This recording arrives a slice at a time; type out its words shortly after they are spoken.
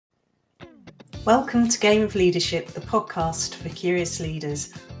Welcome to Game of Leadership, the podcast for curious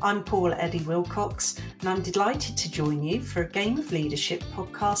leaders. I'm Paula Eddy-Wilcox, and I'm delighted to join you for a Game of Leadership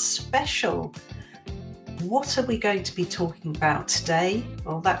podcast special. What are we going to be talking about today?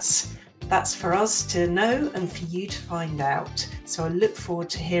 Well, that's for us to know and for you to find out. So I look forward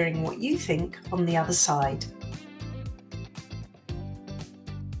to hearing what you think on the other side.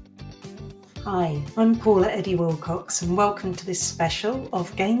 Hi, I'm Paula Eddy-Wilcox, and welcome to this special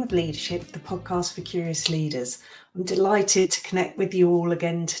of Game of Leadership, the podcast for curious leaders. I'm delighted to connect with you all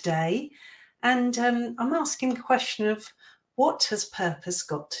again today, and I'm asking the question of what has purpose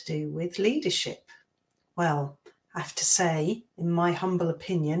got to do with leadership? Well, I have to say, in my humble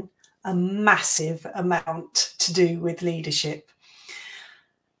opinion, a massive amount to do with leadership.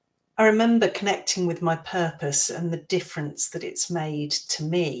 I remember connecting with my purpose and the difference that it's made to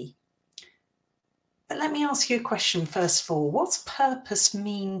me. But let me ask you a question first of all. What's purpose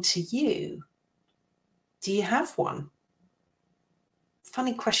mean to you? Do you have one?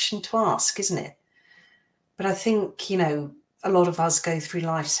 Funny question to ask, isn't it? But I think, a lot of us go through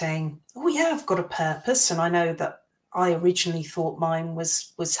life saying, oh yeah, I've got a purpose. And I know that I originally thought mine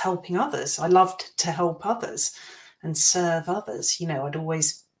was helping others. I loved to help others and serve others. I'd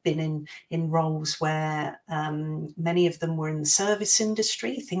always been in roles where many of them were in the service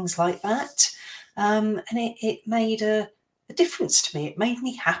industry, things like that. And it made a difference to me. It made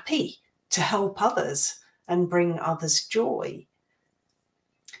me happy to help others and bring others joy.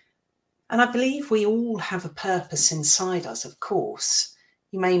 And I believe we all have a purpose inside us, of course.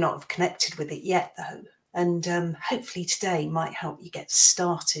 You may not have connected with it yet, though. And hopefully today might help you get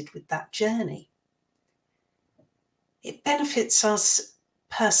started with that journey. It benefits us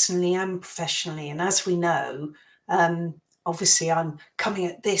personally and professionally. And as we know, obviously I'm coming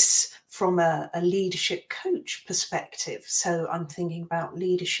at this from a leadership coach perspective. So I'm thinking about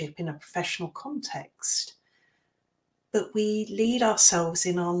leadership in a professional context. But we lead ourselves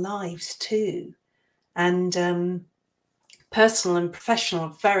in our lives too. And personal and professional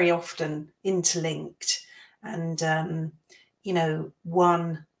are very often interlinked. And,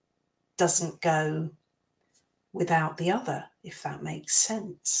 one doesn't go without the other, if that makes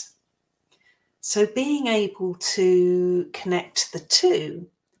sense. So being able to connect the two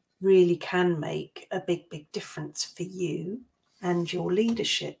really can make a big, big difference for you and your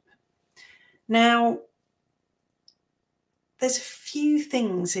leadership. Now, there's a few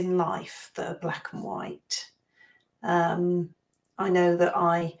things in life that are black and white. I know that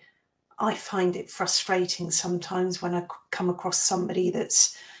I find it frustrating sometimes when I come across somebody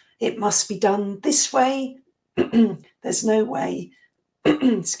it must be done this way. There's no way,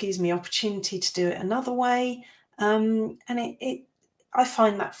 opportunity to do it another way. And I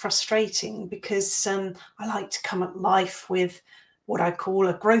find that frustrating because I like to come at life with what I call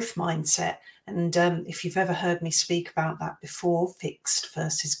a growth mindset. And if you've ever heard me speak about that before, fixed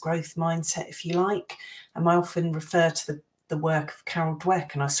versus growth mindset, if you like, I often refer to the work of Carol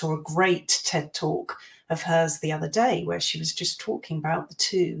Dweck. And I saw a great TED talk of hers the other day where she was just talking about the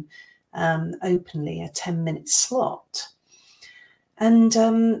two openly, a 10-minute slot. And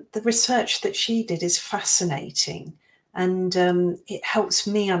the research that she did is fascinating. And it helps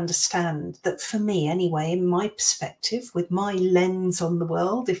me understand that for me anyway, in my perspective, with my lens on the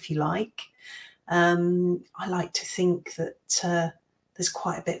world, if you like, I like to think that there's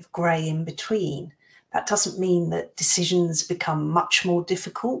quite a bit of grey in between. That doesn't mean that decisions become much more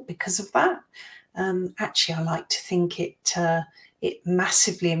difficult because of that. Actually, I like to think it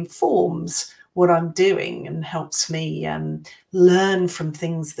massively informs what I'm doing and helps me learn from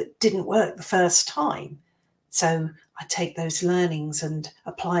things that didn't work the first time. So I take those learnings and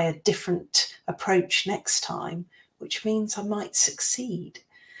apply a different approach next time, which means I might succeed.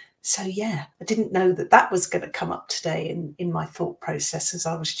 So yeah, I didn't know that was going to come up today in my thought process as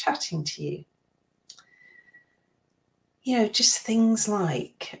I was chatting to you. Just things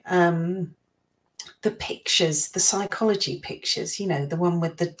like the pictures, the psychology pictures, the one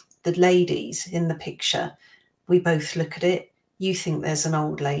with the ladies in the picture. We both look at it. You think there's an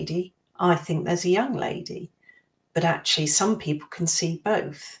old lady. I think there's a young lady. But actually, some people can see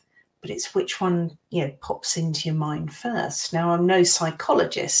both. But it's which one, pops into your mind first. Now, I'm no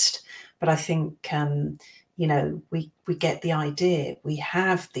psychologist, but I think, we get the idea. We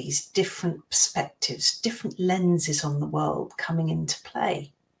have these different perspectives, different lenses on the world coming into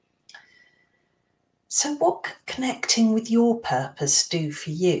play. So what can connecting with your purpose do for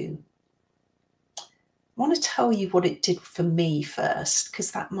you? I want to tell you what it did for me first,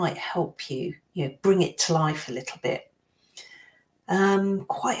 because that might help you, bring it to life a little bit.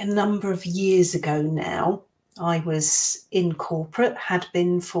 Quite a number of years ago now, I was in corporate, had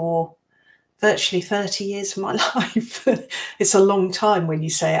been for virtually 30 years of my life. It's a long time when you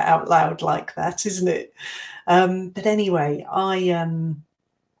say it out loud like that, isn't it? But anyway, I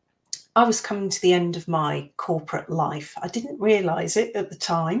was coming to the end of my corporate life. I didn't realise it at the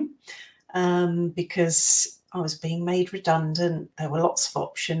time, because I was being made redundant. There were lots of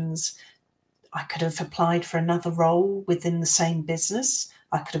options. I could have applied for another role within the same business.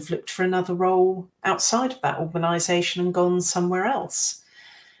 I could have looked for another role outside of that organisation and gone somewhere else.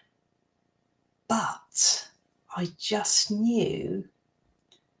 But I just knew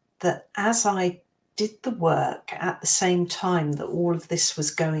that as I did the work at the same time that all of this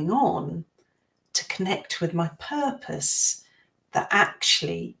was going on to connect with my purpose, that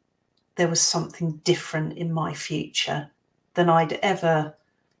actually there was something different in my future than I'd ever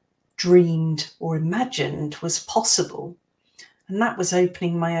dreamed or imagined was possible. And that was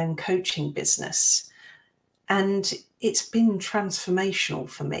opening my own coaching business. And it's been transformational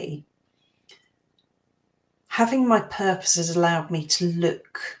for me. Having my purpose has allowed me to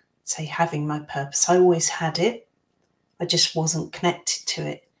having my purpose. I always had it. I just wasn't connected to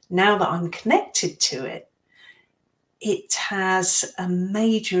it. Now that I'm connected to it, it has a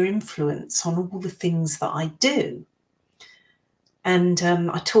major influence on all the things that I do. And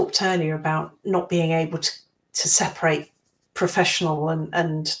I talked earlier about not being able to separate professional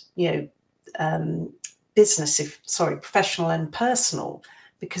and professional and personal,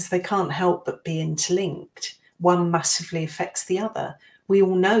 because they can't help but be interlinked. One massively affects the other. We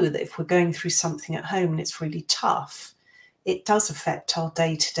all know that if we're going through something at home and it's really tough, it does affect our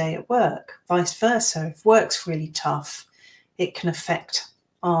day-to-day at work. Vice versa, if work's really tough, it can affect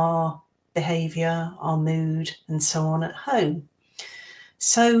our behaviour, our mood, and so on at home.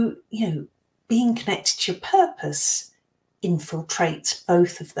 So, being connected to your purpose infiltrates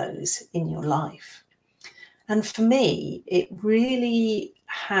both of those in your life. And for me, it really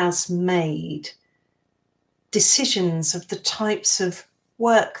has made decisions of the types of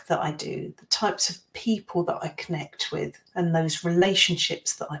work that I do, the types of people that I connect with, and those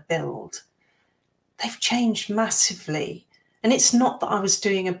relationships that I build. They've changed massively. And it's not that I was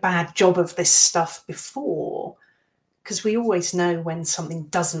doing a bad job of this stuff before, because we always know when something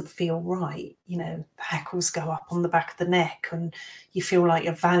doesn't feel right. The hackles go up on the back of the neck and you feel like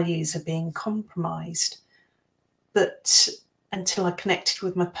your values are being compromised. But until I connected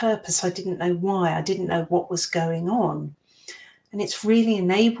with my purpose, I didn't know why. I didn't know what was going on. And it's really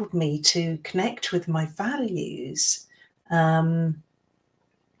enabled me to connect with my values, and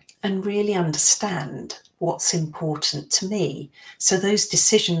really understand what's important to me. So those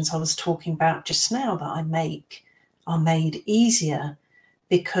decisions I was talking about just now that I make are made easier,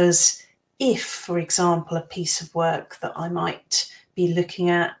 because if, for example, a piece of work that I might be looking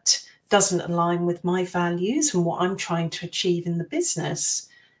at doesn't align with my values and what I'm trying to achieve in the business,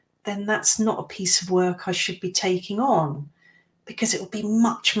 then that's not a piece of work I should be taking on, because it will be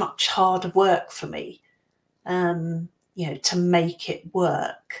much, much harder work for me, to make it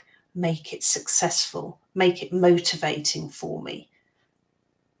work, make it successful, make it motivating for me.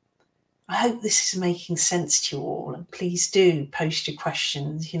 I hope this is making sense to you all, and please do post your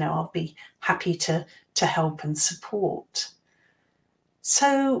questions. I'll be happy to help and support.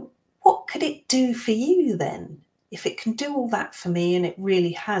 So what could it do for you then? If it can do all that for me and it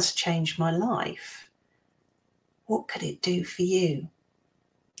really has changed my life, what could it do for you?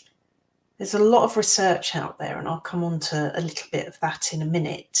 There's a lot of research out there, and I'll come on to a little bit of that in a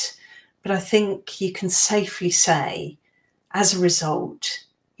minute. But I think you can safely say, as a result,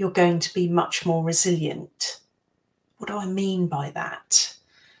 you're going to be much more resilient. What do I mean by that?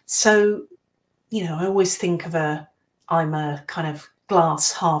 So, I always think I'm a kind of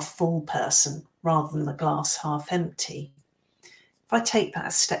glass half full person rather than the glass half empty. If I take that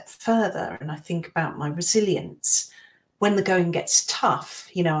a step further and I think about my resilience, when the going gets tough,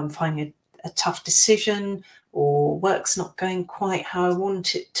 I'm finding a tough decision, or work's not going quite how I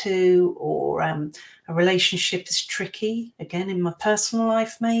want it to, or a relationship is tricky, again, in my personal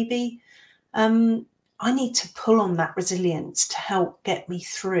life maybe, I need to pull on that resilience to help get me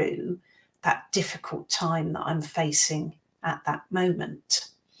through that difficult time that I'm facing at that moment.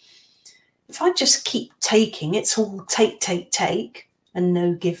 If I just keep taking, it's all take, and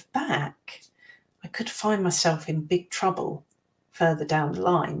no give back, I could find myself in big trouble further down the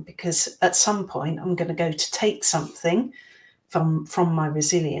line, because at some point I'm going to go to take something from my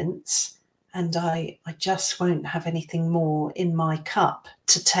resilience, and I just won't have anything more in my cup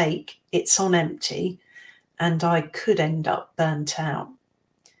to take. It's on empty, and I could end up burnt out.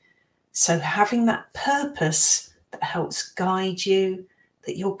 So having that purpose that helps guide you,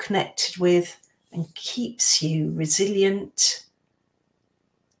 that you're connected with, and keeps you resilient,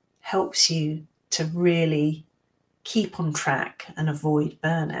 helps you to really keep on track and avoid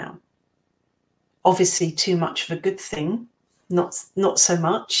burnout. Obviously, too much of a good thing, not so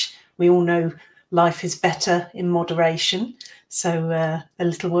much. We all know life is better in moderation. So a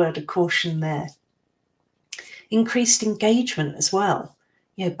little word of caution there. Increased engagement as well.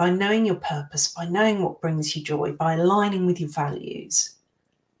 You know, by knowing your purpose, by knowing what brings you joy, by aligning with your values,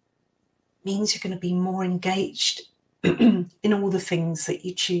 means you're going to be more engaged in all the things that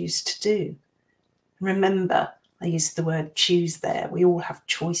you choose to do. Remember, I used the word choose there. We all have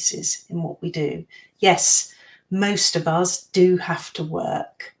choices in what we do. Yes, most of us do have to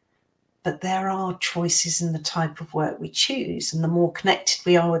work, but there are choices in the type of work we choose. And the more connected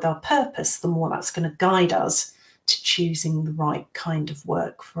we are with our purpose, the more that's going to guide us to choosing the right kind of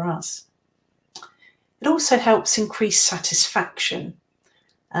work for us. It also helps increase satisfaction.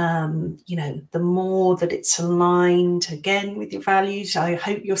 You know, the more that it's aligned again with your values, I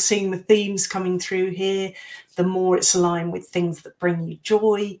hope you're seeing the themes coming through here. The more it's aligned with things that bring you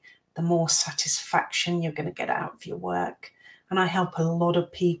joy, the more satisfaction you're going to get out of your work. And I help a lot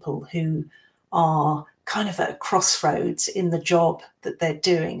of people who are kind of at a crossroads in the job that they're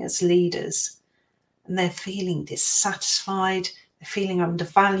doing as leaders. And they're feeling dissatisfied, they're feeling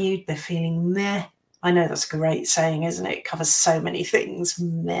undervalued, they're feeling meh. I know that's a great saying, isn't it? It covers so many things,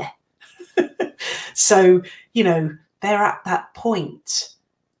 meh. So, you know, they're at that point.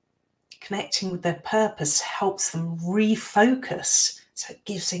 Connecting with their purpose helps them refocus. So it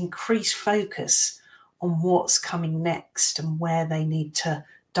gives increased focus on what's coming next and where they need to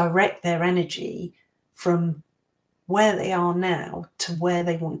direct their energy from where they are now to where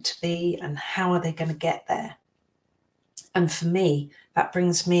they want to be and how are they going to get there. And for me, that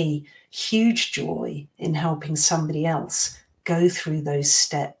brings me huge joy in helping somebody else go through those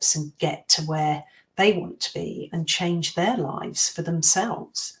steps and get to where they want to be and change their lives for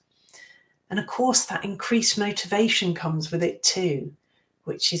themselves. And of course, that increased motivation comes with it too,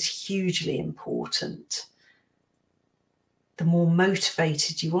 which is hugely important. The more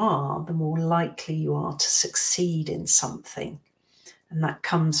motivated you are, the more likely you are to succeed in something. And that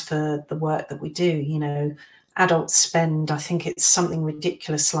comes for the work that we do. You know, adults spend, I think it's something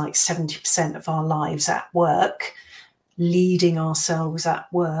ridiculous like 70% of our lives at work, leading ourselves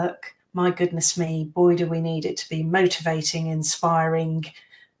at work. My goodness me, boy, do we need it to be motivating, inspiring,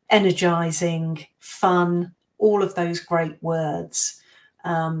 energizing, fun, all of those great words.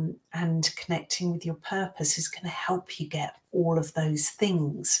 And connecting with your purpose is going to help you get all of those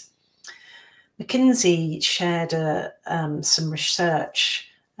things. McKinsey shared some research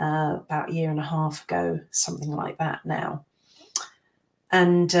about a year and a half ago, something like that now.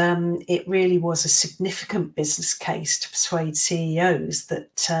 And it really was a significant business case to persuade CEOs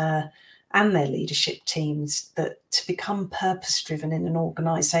that and their leadership teams that to become purpose-driven in an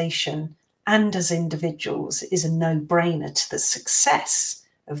organization and as individuals is a no-brainer to the success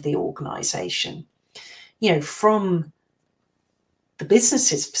of the organization. You know, from the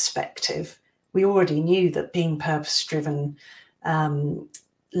business's perspective, we already knew that being purpose-driven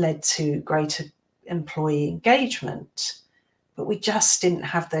led to greater employee engagement, but we just didn't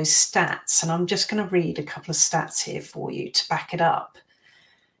have those stats. And I'm just going to read a couple of stats here for you to back it up.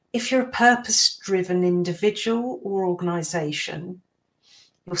 If you're a purpose-driven individual or organization,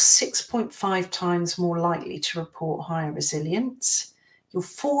 you're 6.5 times more likely to report higher resilience. You're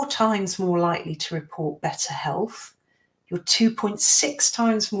 4 times more likely to report better health. You're 2.6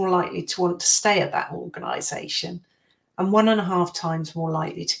 times more likely to want to stay at that organization and 1.5 times more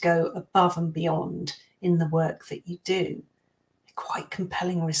likely to go above and beyond in the work that you do. Quite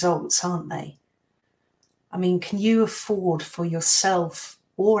compelling results, aren't they? I mean, can you afford for yourself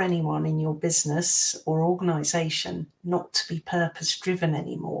or anyone in your business or organization not to be purpose-driven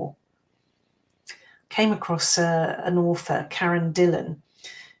anymore? Came across an author, Karen Dillon.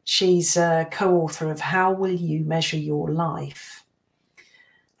 She's a co-author of How Will You Measure Your Life?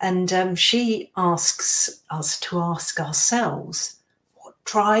 And she asks us to ask ourselves, what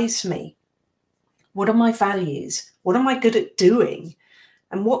drives me? What are my values? What am I good at doing?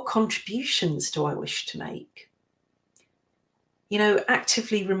 And what contributions do I wish to make? You know,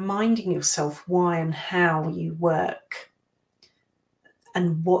 actively reminding yourself why and how you work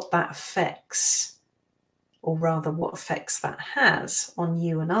and what that affects, or rather what effects that has on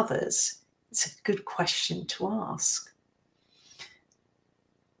you and others. It's a good question to ask.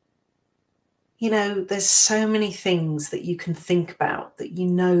 You know, there's so many things that you can think about that you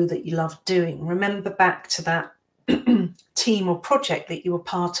know that you love doing. Remember back to that team or project that you were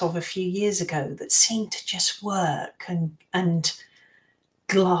part of a few years ago that seemed to just work and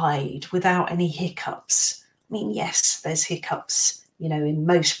glide without any hiccups. I mean, yes, there's hiccups you know, in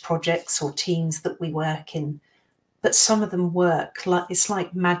most projects or teams that we work in. But some of them work like, it's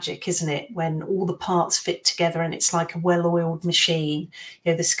like magic, isn't it? When all the parts fit together and it's like a well-oiled machine.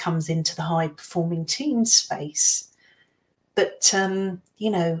 You know, this comes into the high-performing team space. But,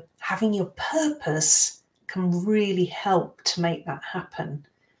 you know, having your purpose can really help to make that happen.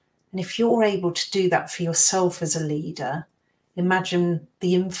 And if you're able to do that for yourself as a leader, imagine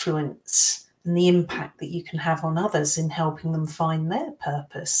the influence and the impact that you can have on others in helping them find their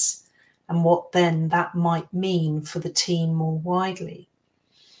purpose, and what then that might mean for the team more widely.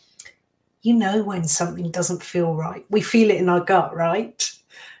 You know when something doesn't feel right. We feel it in our gut, right?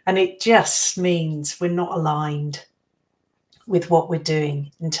 And it just means we're not aligned with what we're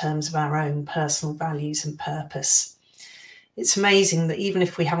doing in terms of our own personal values and purpose. It's amazing that even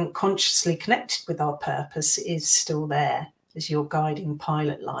if we haven't consciously connected with our purpose, it is still there as your guiding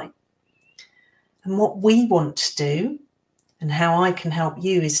pilot light. And what we want to do, and how I can help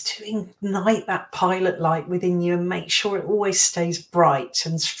you, is to ignite that pilot light within you and make sure it always stays bright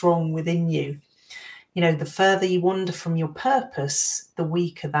and strong within you. You know, the further you wander from your purpose, the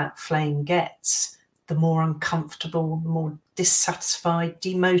weaker that flame gets, the more uncomfortable, the more dissatisfied,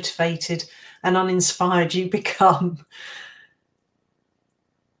 demotivated, and uninspired you become.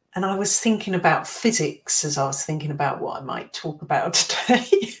 And I was thinking about physics as I was thinking about what I might talk about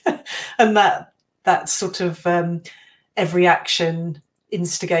today. And that sort of every action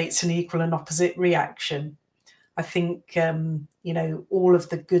instigates an equal and opposite reaction. I think, you know, all of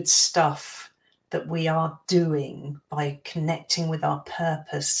the good stuff that we are doing by connecting with our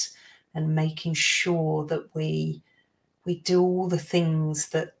purpose and making sure that we do all the things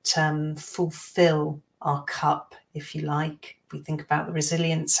that fulfill our cup, if you like. If we think about the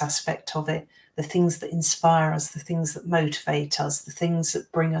resilience aspect of it, the things that inspire us, the things that motivate us, the things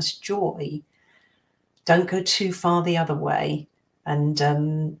that bring us joy, don't go too far the other way and,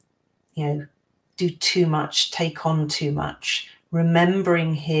 you know, do too much, take on too much.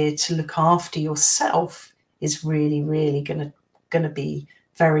 Remembering here to look after yourself is really, really going to be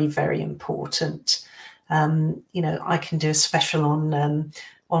very, very important. You know, I can do a special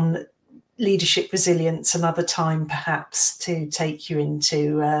on leadership resilience another time, perhaps, to take you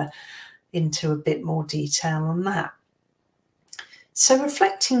into a bit more detail on that. So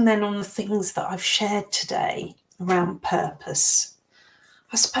reflecting then on the things that I've shared today around purpose,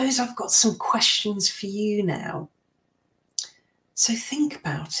 I suppose I've got some questions for you now. So think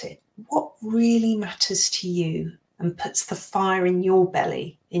about it. What really matters to you and puts the fire in your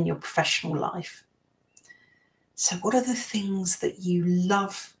belly in your professional life? So what are the things that you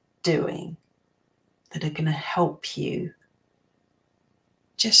love doing that are going to help you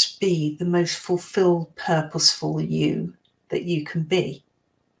just be the most fulfilled, purposeful you that you can be?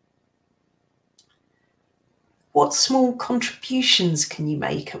 What small contributions can you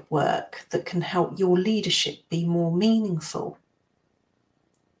make at work that can help your leadership be more meaningful?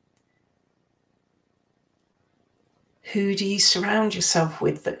 Who do you surround yourself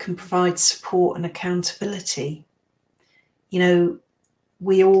with that can provide support and accountability? You know,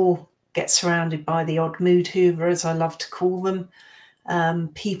 we all get surrounded by the odd mood hoover, as I love to call them,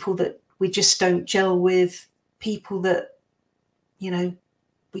 people that we just don't gel with, people that, you know,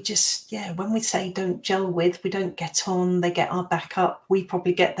 we just, when we say don't gel with, we don't get on, they get our back up, we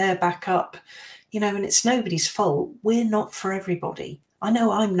probably get their back up, you know, and it's nobody's fault. We're not for everybody. I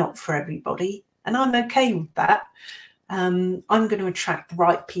know I'm not for everybody, and I'm okay with that. I'm going to attract the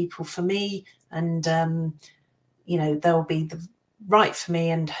right people for me, and, you know, they'll be the right for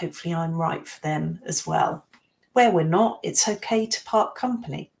me, and hopefully I'm right for them as well. Where we're not, it's okay to part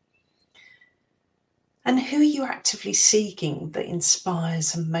company. And who are you actively seeking that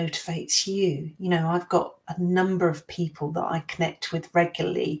inspires and motivates you? You know, I've got a number of people that I connect with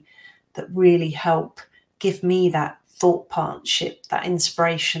regularly that really help give me that thought partnership, that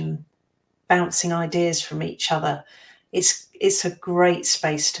inspiration, bouncing ideas from each other. It's a great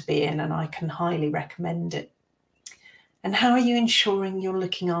space to be in, and I can highly recommend it. And how are you ensuring you're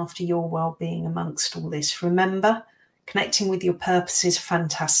looking after your well-being amongst all this? Remember, connecting with your purpose is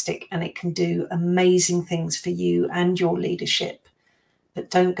fantastic, and it can do amazing things for you and your leadership,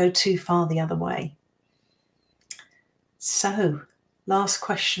 but don't go too far the other way. So, last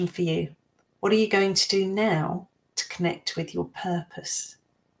question for you. What are you going to do now to connect with your purpose?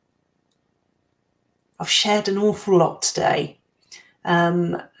 I've shared an awful lot today,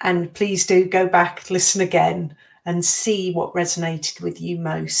 and please do go back, listen again, and see what resonated with you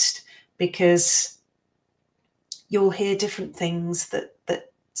most, because you'll hear different things that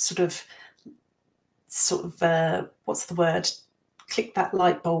sort of what's the word, click that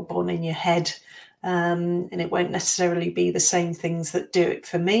light bulb on in your head, and it won't necessarily be the same things that do it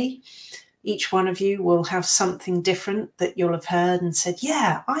for me. Each one of you will have something different that you'll have heard and said,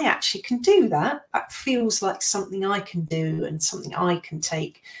 yeah, I actually can do that. That feels like something I can do and something I can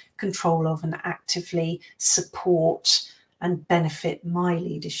take control of and actively support and benefit my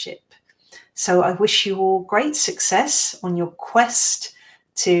leadership. So I wish you all great success on your quest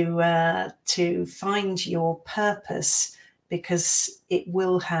to find your purpose, because it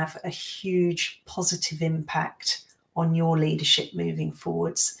will have a huge positive impact on your leadership moving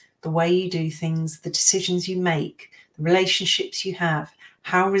forwards. The way you do things, the decisions you make, the relationships you have,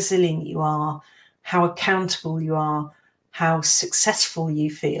 how resilient you are, how accountable you are, how successful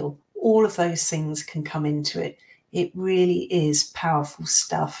you feel, all of those things can come into it. It really is powerful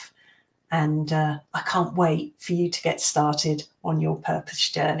stuff. And I can't wait for you to get started on your purpose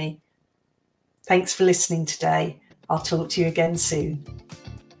journey. Thanks for listening today. I'll talk to you again soon.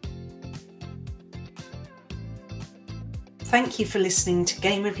 Thank you for listening to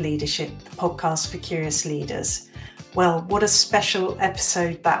Game of Leadership, the podcast for curious leaders. Well, what a special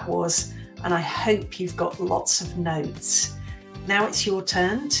episode that was, and I hope you've got lots of notes. Now it's your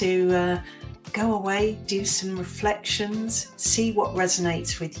turn to go away, do some reflections, see what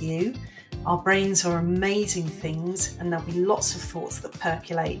resonates with you. Our brains are amazing things, and there'll be lots of thoughts that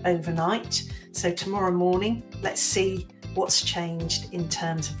percolate overnight. So tomorrow morning, let's see what's changed in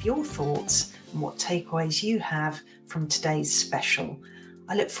terms of your thoughts and what takeaways you have from today's special.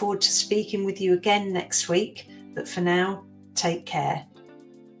 I look forward to speaking with you again next week, but for now, take care.